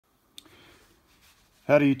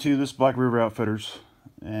Howdy you two, this is Black River Outfitters,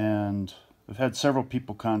 and I've had several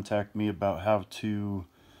people contact me about how to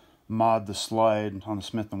mod the slide on the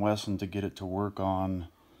Smith & Wesson to get it to work on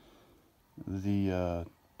the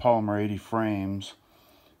Polymer 80 frames.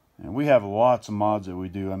 And we have lots of mods that we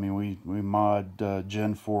do. I mean, we mod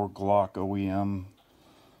Gen 4 Glock OEM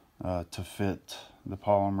to fit the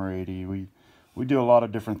Polymer 80. We do a lot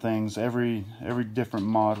of different things. Every different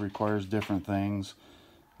mod requires different things.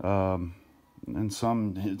 And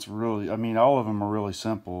some, it's really, I mean, all of them are really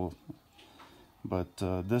simple. But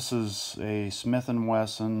this is a Smith &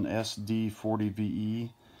 Wesson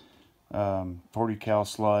SD40VE 40 cal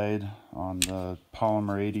slide on the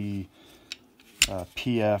Polymer 80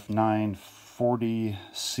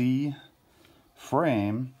 PF940C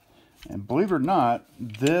frame. And believe it or not,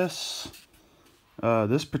 this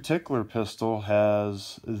particular pistol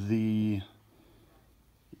has the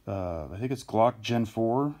I think it's Glock Gen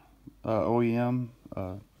 4 OEM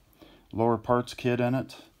lower parts kit in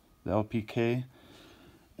it, the LPK,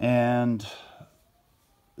 and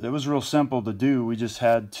it was real simple to do. We just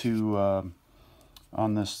had to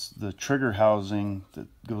on the trigger housing that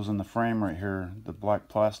goes in the frame right here, the black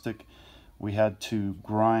plastic, we had to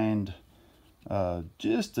grind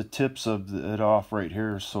just the tips of it off right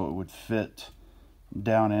here so it would fit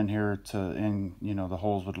down in here and you know, the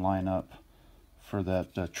holes would line up for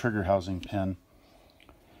that trigger housing pin.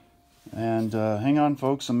 And hang on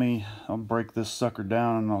folks, I'll break this sucker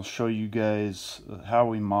down and I'll show you guys how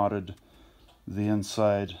we modded the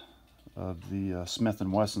inside of the Smith &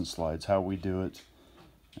 Wesson slides, how we do it.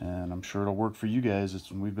 And I'm sure it'll work for you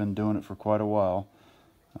guys. We've been doing it for quite a while.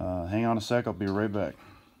 Hang on a sec, I'll be right back.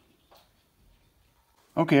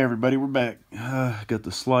 Okay everybody, we're back. Got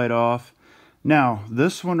the slide off. Now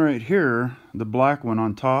this one right here, the black one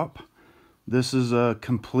on top, this is a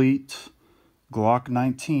complete Glock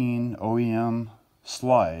 19 OEM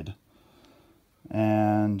slide.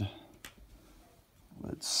 And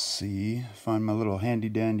let's see, find my little handy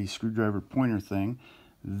dandy screwdriver pointer thing.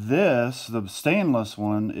 This, the stainless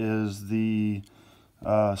one, is the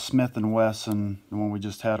Smith & Wesson, the one we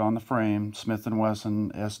just had on the frame, Smith &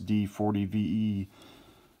 Wesson SD40VE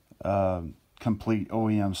complete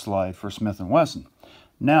OEM slide for Smith & Wesson.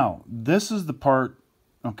 Now, this is the part,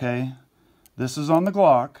 okay, this is on the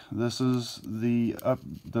Glock. This is the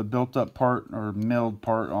built up part or milled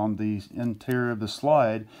part on the interior of the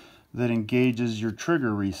slide that engages your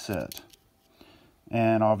trigger reset.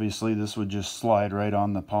 And obviously this would just slide right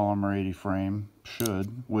on the Polymer 80 frame,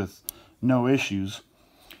 should, with no issues.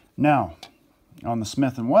 Now, on the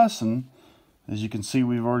Smith & Wesson, as you can see,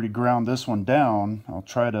 we've already ground this one down. I'll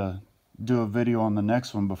try to do a video on the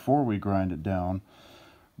next one before we grind it down.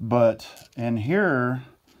 But in here,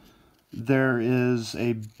 there is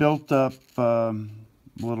a built-up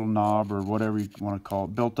little knob or whatever you want to call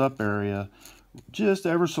it, built-up area, just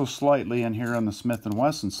ever so slightly in here on the Smith &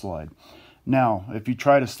 Wesson slide. Now, if you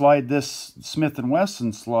try to slide this Smith &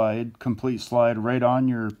 Wesson slide, complete slide, right on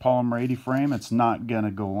your Polymer 80 frame, it's not going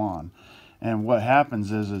to go on. And what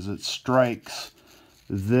happens is it strikes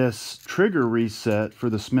this trigger reset for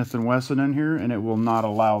the Smith & Wesson in here, and it will not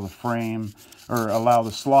allow the frame or allow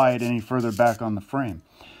the slide any further back on the frame.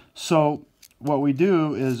 So what we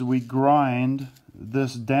do is we grind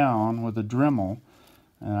this down with a Dremel.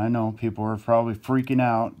 And I know people are probably freaking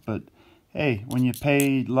out, but hey, when you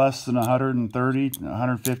pay less than 130,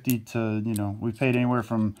 150 to, you know, we paid anywhere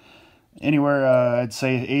I'd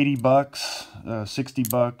say 80 bucks, 60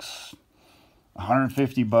 bucks,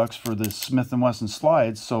 150 bucks for the Smith & Wesson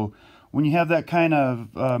slides. So when you have that kind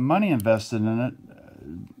of money invested in it,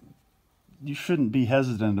 you shouldn't be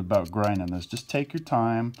hesitant about grinding this. Just take your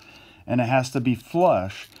time, and it has to be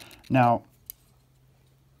flush. Now,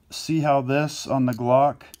 see how this on the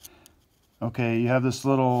Glock, okay, you have this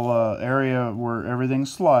little area where everything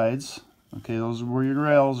slides. Okay, those are where your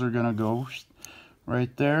rails are going to go,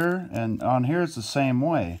 right there. And on here it's the same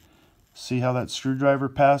way. See how that screwdriver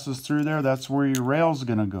passes through there? That's where your rail's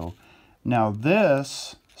going to go. Now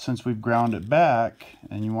this, since we've ground it back,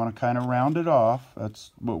 and you want to kind of round it off, that's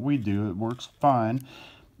what we do, it works fine.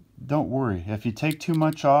 Don't worry, if you take too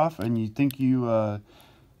much off and you think you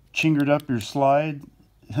chingered up your slide,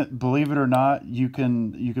 believe it or not, you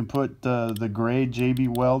can put the gray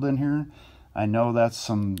JB weld in here. I know that's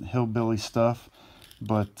some hillbilly stuff,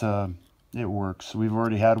 but it works. We've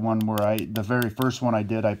already had one where the very first one I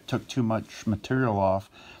did, I took too much material off,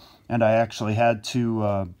 and I actually had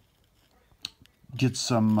to get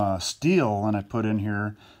some steel, and I put in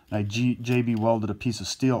here. I JB welded a piece of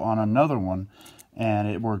steel on another one, and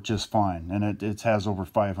it worked just fine. And it has over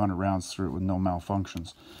 500 rounds through it with no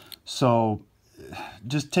malfunctions. So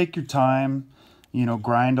just take your time. you know,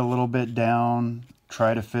 grind a little bit down,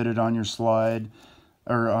 try to fit it on your slide,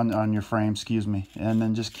 or on your frame, excuse me, and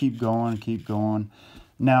then just keep going, keep going.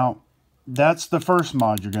 Now, that's the first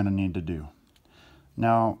mod you're going to need to do.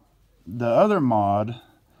 Now, the other mod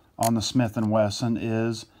on the Smith & Wesson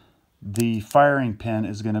is the firing pin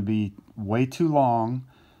is going to be way too long,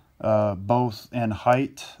 both in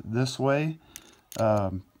height this way,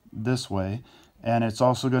 and it's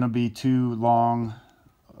also going to be too long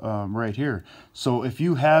right here. So if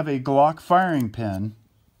you have a Glock firing pin,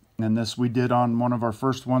 and this we did on one of our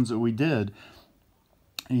first ones that we did,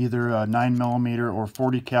 either a 9mm or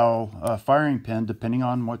 40 cal firing pin, depending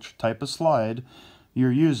on which type of slide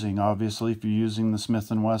you're using. Obviously, if you're using the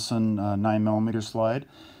Smith & Wesson 9mm slide,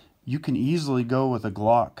 you can easily go with a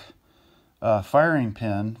Glock firing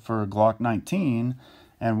pin for a Glock 19.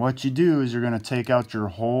 And what you do is you're going to take out your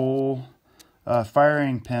whole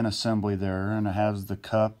firing pin assembly there, and it has the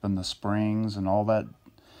cup and the springs and all that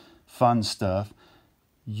fun stuff.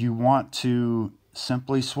 You want to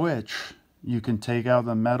simply switch. You can take out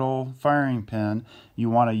the metal firing pin.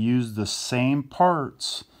 You want to use the same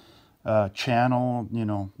parts, channel, you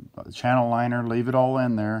know, channel liner, leave it all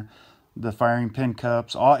in there. The firing pin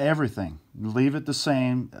cups, everything. Leave it the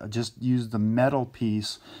same. Just use the metal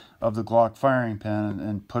piece of the Glock firing pin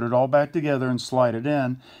and put it all back together and slide it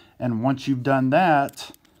in. And once you've done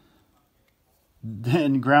that,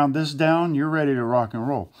 then ground this down, you're ready to rock and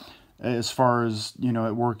roll. As far as, you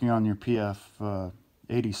know, working on your PF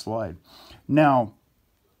 80 slide. Now,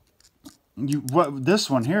 this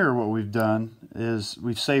one here, what we've done is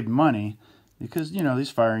we've saved money, because, you know, these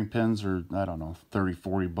firing pins are, I don't know, 30,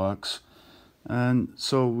 40 bucks. And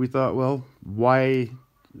so we thought, well, why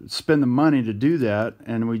spend the money to do that?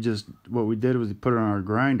 And what we did was we put it on our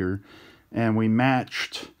grinder, and we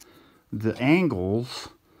matched the angles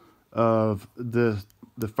of the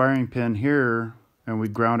firing pin here, and we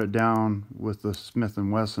ground it down with the Smith &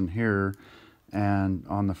 Wesson here, and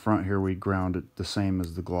on the front here we ground it the same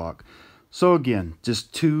as the Glock. So again,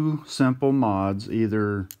 just two simple mods.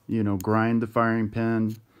 Either, you know, grind the firing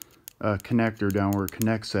pin connector down where it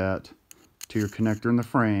connects at to your connector in the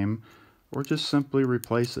frame, or just simply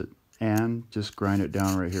replace it and just grind it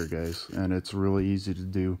down right here, guys. And it's really easy to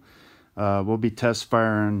do. We'll be test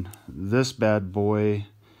firing this bad boy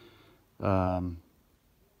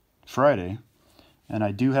Friday, and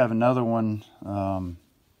I do have another one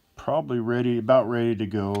probably about ready to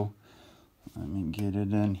go. Let me get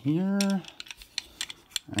it in here.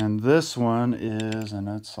 And this one is, and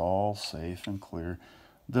it's all safe and clear,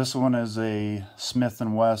 this one is a Smith &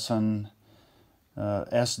 Wesson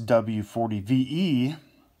SW40VE,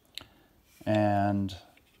 and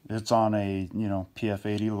it's on a, you know,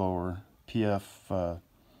 PF80 lower. It's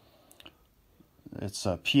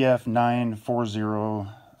a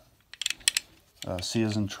PF940 C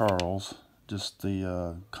as in Charles, just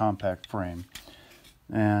the compact frame.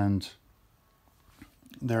 And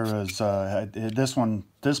there is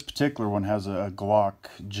this particular one has a Glock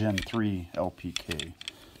Gen 3 LPK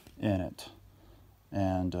in it,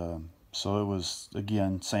 and so it was,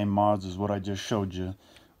 again, same mods as what I just showed you.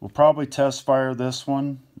 We'll probably test fire this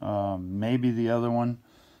one, maybe the other one,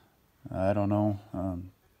 I don't know.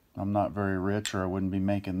 I'm not very rich, or I wouldn't be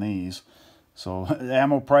making these. So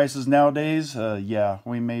ammo prices nowadays, yeah,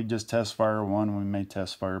 we may just test fire one, we may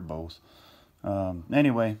test fire both.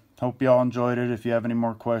 Anyway, hope you all enjoyed it. If you have any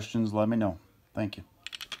more questions, let me know. Thank you.